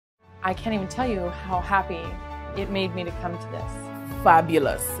I can't even tell you how happy it made me to come to this.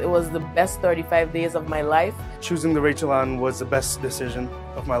 Fabulous. It was the best 35 days of my life. Choosing the Rachell Allen was the best decision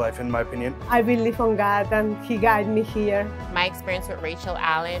of my life, in my opinion. I believe on God and He guided me here. My experience with Rachell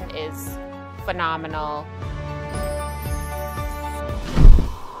Allen is phenomenal.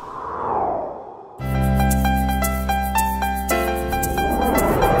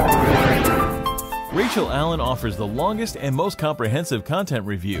 Rachell Allen offers the longest and most comprehensive content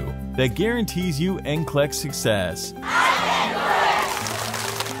review that guarantees you NCLEX success.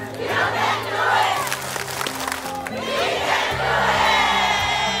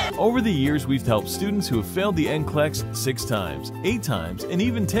 Over the years, we've helped students who have failed the NCLEX 6 times, 8 times, and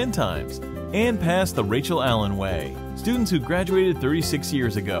even 10 times, and passed the Rachell Allen way. Students who graduated 36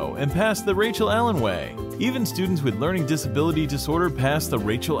 years ago and passed the Rachell Allen way. Even students with learning disability disorder passed the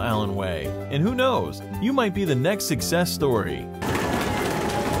Rachell Allen way. And who knows, you might be the next success story.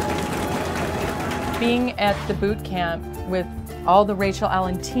 Being at the boot camp with all the Rachell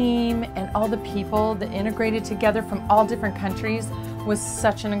Allen team and all the people that integrated together from all different countries was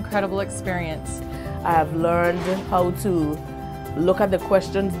such an incredible experience. I've learned how to look at the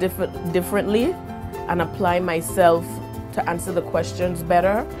questions differently and apply myself to answer the questions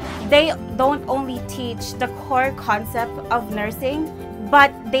better. They don't only teach the core concept of nursing,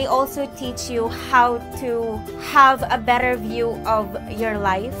 but they also teach you how to have a better view of your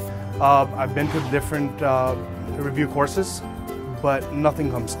life. I've been to different review courses, but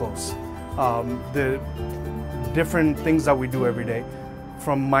nothing comes close. The different things that we do every day,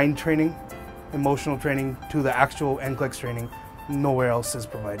 from mind training, emotional training, to the actual NCLEX training, nowhere else is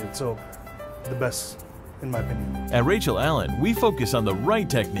provided. So the best, in my opinion. At Rachell Allen, we focus on the right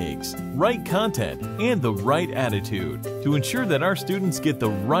techniques, right content, and the right attitude to ensure that our students get the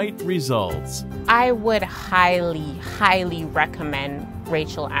right results. I would highly, highly recommend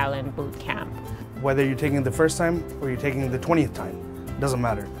Rachell Allen Bootcamp. Whether you're taking it the first time or you're taking it the 20th time, doesn't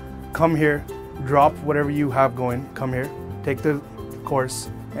matter. Come here, drop whatever you have going, come here, take the course,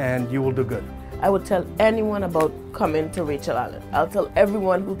 and you will do good. I would tell anyone about coming to Rachell Allen. I'll tell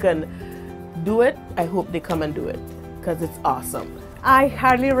everyone who can do it, I hope they come and do it, because it's awesome. I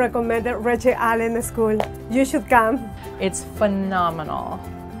highly recommend the Rachell Allen School. You should come. It's phenomenal.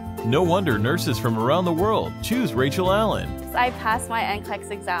 No wonder nurses from around the world choose Rachell Allen. I passed my NCLEX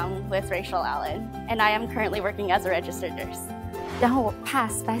exam with Rachell Allen, and I am currently working as a registered nurse. I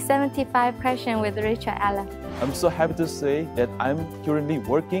passed by 75 questions with Rachell Allen. I'm so happy to say that I'm currently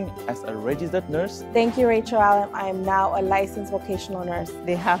working as a registered nurse. Thank you, Rachell Allen. I am now a licensed vocational nurse.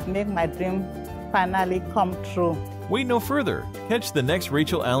 They have made my dream finally come true. Wait no further. Catch the next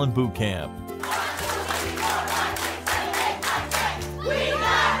Rachell Allen Bootcamp.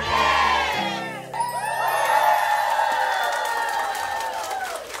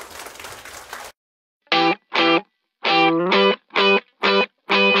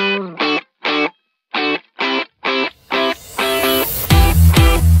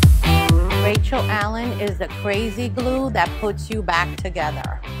 Rachell Allen is the crazy glue that puts you back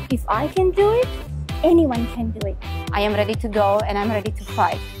together. If I can do it, anyone can do it. I am ready to go and I'm ready to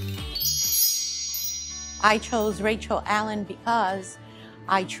fight. I chose Rachell Allen because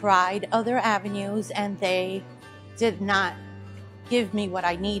I tried other avenues and they did not give me what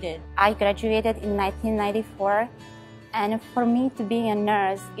I needed. I graduated in 1994, and for me to be a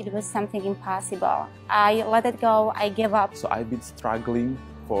nurse, it was something impossible. I let it go, I gave up. So I've been struggling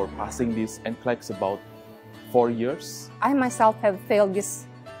for passing this NCLEX about 4 years. I myself have failed this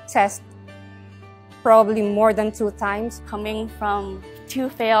test probably more than 2 times. Coming from 2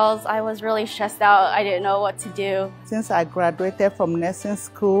 fails, I was really stressed out. I didn't know what to do. Since I graduated from nursing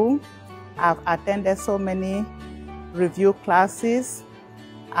school, I've attended so many review classes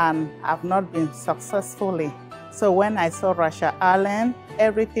and I've not been successfully. So when I saw Rachell Allen,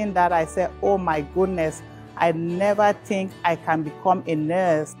 everything that I said, oh my goodness, I never think I can become a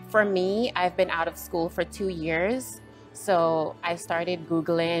nurse. For me, I've been out of school for 2 years. So I started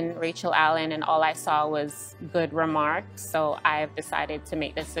Googling Rachell Allen and all I saw was good remarks. So I've decided to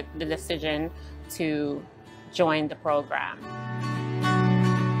make the decision to join the program.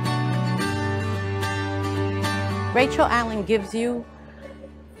 Rachell Allen gives you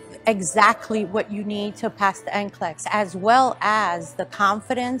exactly what you need to pass the NCLEX, as well as the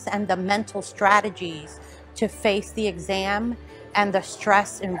confidence and the mental strategies to face the exam and the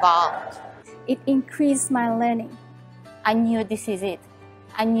stress involved. It increased my learning. I knew this is it.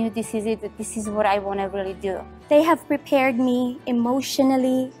 I knew this is it, that this is what I want to really do. They have prepared me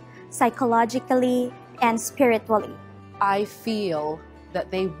emotionally, psychologically, and spiritually. I feel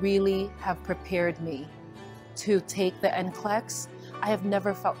that they really have prepared me to take the NCLEX. I have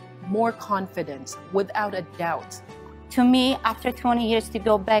never felt more confident, without a doubt. To me, after 20 years to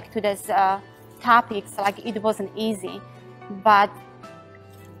go back to this topics, like it wasn't easy, but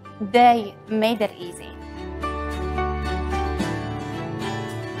they made it easy.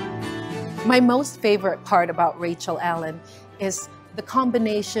 My most favorite part about Rachell Allen is the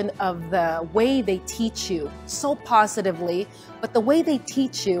combination of the way they teach you so positively, but the way they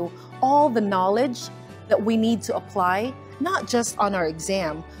teach you all the knowledge that we need to apply, not just on our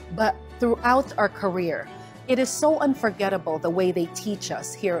exam, but throughout our career. It is so unforgettable the way they teach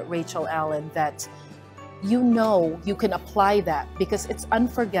us here at Rachell Allen that you know you can apply that because it's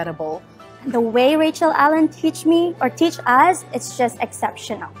unforgettable. The way Rachell Allen teach us, it's just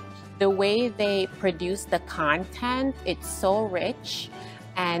exceptional. The way they produce the content, it's so rich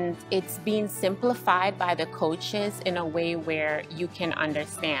and it's being simplified by the coaches in a way where you can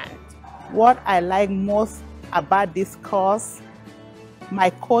understand. What I like most about this course,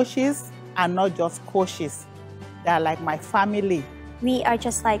 my coaches are not just coaches, they're like my family. We are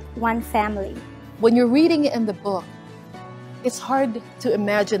just like one family. When you're reading it in the book, it's hard to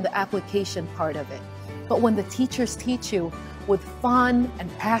imagine the application part of it. But when the teachers teach you with fun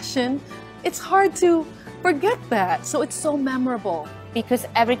and passion, it's hard to forget that. So it's so memorable. Because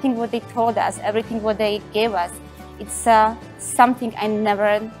everything what they told us, everything what they gave us, it's something I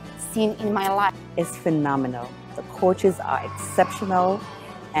never seen in my life. It's phenomenal. The coaches are exceptional,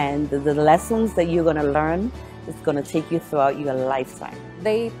 and the lessons that you're going to learn is going to take you throughout your lifetime.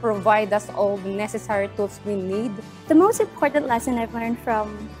 They provide us all the necessary tools we need. The most important lesson I've learned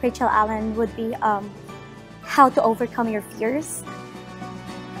from Rachell Allen would be how to overcome your fears.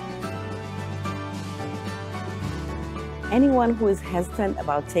 Anyone who is hesitant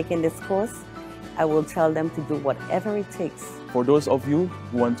about taking this course, I will tell them to do whatever it takes. For those of you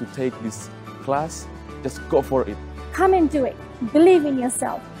who want to take this class, just go for it. Come and do it. Believe in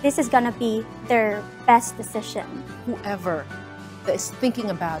yourself. This is gonna be their best decision. Whoever that is thinking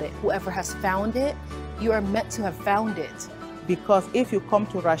about it, whoever has found it, you are meant to have found it. Because if you come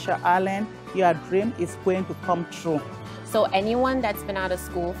to Rachell Allen, your dream is going to come true. So anyone that's been out of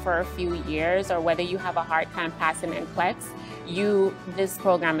school for a few years, or whether you have a hard time passing NCLEX, this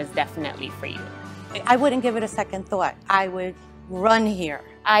program is definitely for you. I wouldn't give it a second thought. I would run here.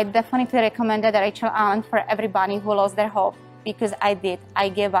 I definitely recommend that Rachell Allen for everybody who lost their hope, because I did. I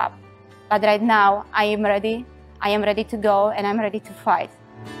gave up. But right now, I am ready. I am ready to go, and I'm ready to fight.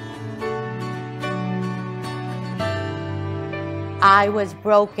 I was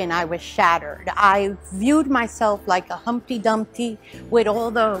broken, I was shattered. I viewed myself like a Humpty Dumpty with all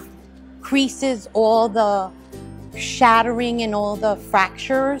the creases, all the shattering and all the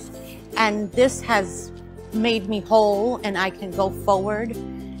fractures. And this has made me whole, and I can go forward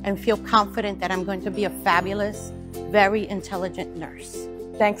and feel confident that I'm going to be a fabulous, very intelligent nurse.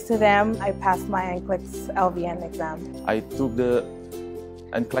 Thanks to them, I passed my NCLEX LVN exam. I took the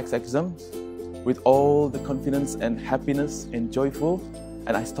NCLEX exam with all the confidence and happiness and joyful,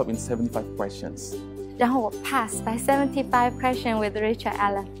 and I stopped in 75 questions. The whole passed by 75 questions with Rachell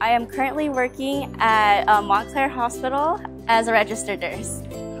Allen. I am currently working at Montclair Hospital as a registered nurse.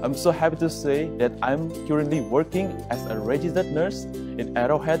 I'm so happy to say that I'm currently working as a registered nurse in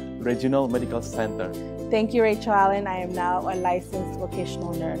Arrowhead Regional Medical Center. Thank you, Rachell Allen. I am now a licensed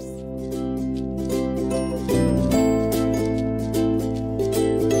vocational nurse.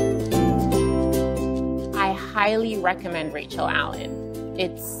 I highly recommend Rachell Allen.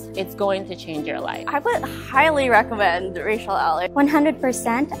 It's going to change your life. I would highly recommend Rachell Allen.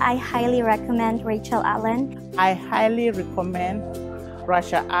 100%, I highly recommend Rachell Allen. I highly recommend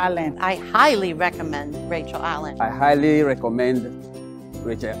Rachell Allen. I highly recommend Rachell Allen. I highly recommend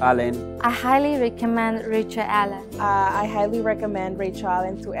Rachell Allen. I highly recommend Rachell Allen. I highly recommend Rachell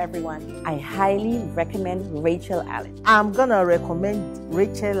Allen to everyone. I highly recommend Rachell Allen. I'm gonna recommend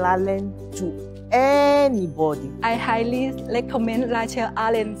Rachell Allen to anybody. I highly recommend Rachell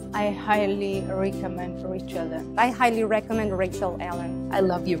Allen. I highly recommend Rachell Allen. I highly recommend Rachell Allen. I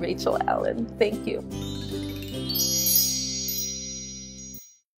love you, Rachell Allen. Thank you.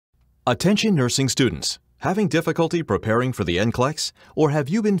 Attention nursing students. Having difficulty preparing for the NCLEX? Or have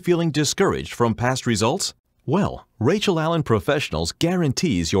you been feeling discouraged from past results? Well, Rachell Allen Professionals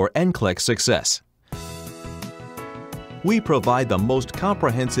guarantees your NCLEX success. We provide the most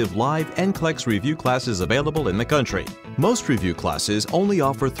comprehensive live NCLEX review classes available in the country. Most review classes only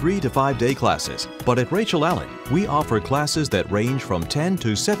offer 3 to 5 day classes, but at Rachell Allen, we offer classes that range from 10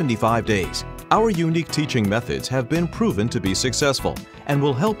 to 75 days. Our unique teaching methods have been proven to be successful and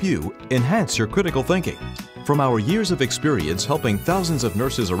will help you enhance your critical thinking. For From our years of experience helping thousands of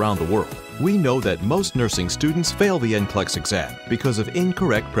nurses around the world, we know that most nursing students fail the NCLEX exam because of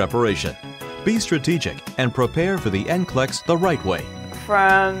incorrect preparation. Be strategic and prepare for the NCLEX the right way.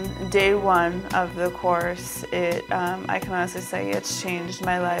 From day one of the course, I can honestly say it's changed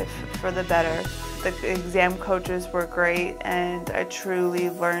my life for the better. The exam coaches were great and I truly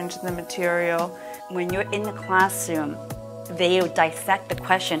learned the material. When you're in the classroom, they will dissect the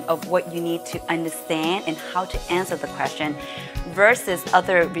question of what you need to understand and how to answer the question versus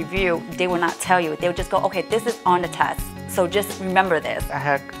other review, they will not tell you. They will just go, okay, this is on the test, so just remember this. I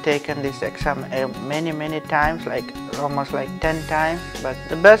have taken this exam many times, almost 10 times, but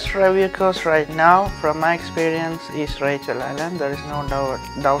the best review course right now from my experience is Rachell Allen. There is no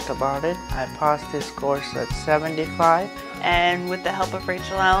doubt about it. I passed this course at 75. And with the help of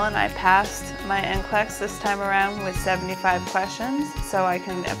Rachell Allen, I passed my NCLEX this time around with 75 questions, so I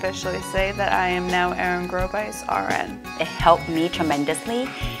can officially say that I am now Erin Grobice, RN. It helped me tremendously.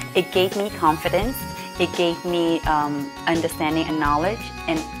 It gave me confidence. It gave me understanding and knowledge,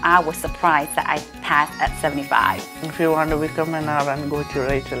 and I was surprised that I passed at 75. If you want to become an RN, go to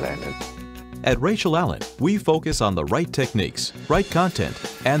Rachell Allen. At Rachell Allen, we focus on the right techniques, right content,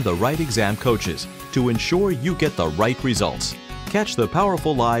 and the right exam coaches to ensure you get the right results. Catch the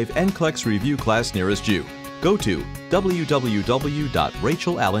powerful live NCLEX review class nearest you. Go to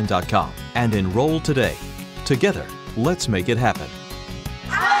www.rachellallen.com and enroll today. Together, let's make it happen.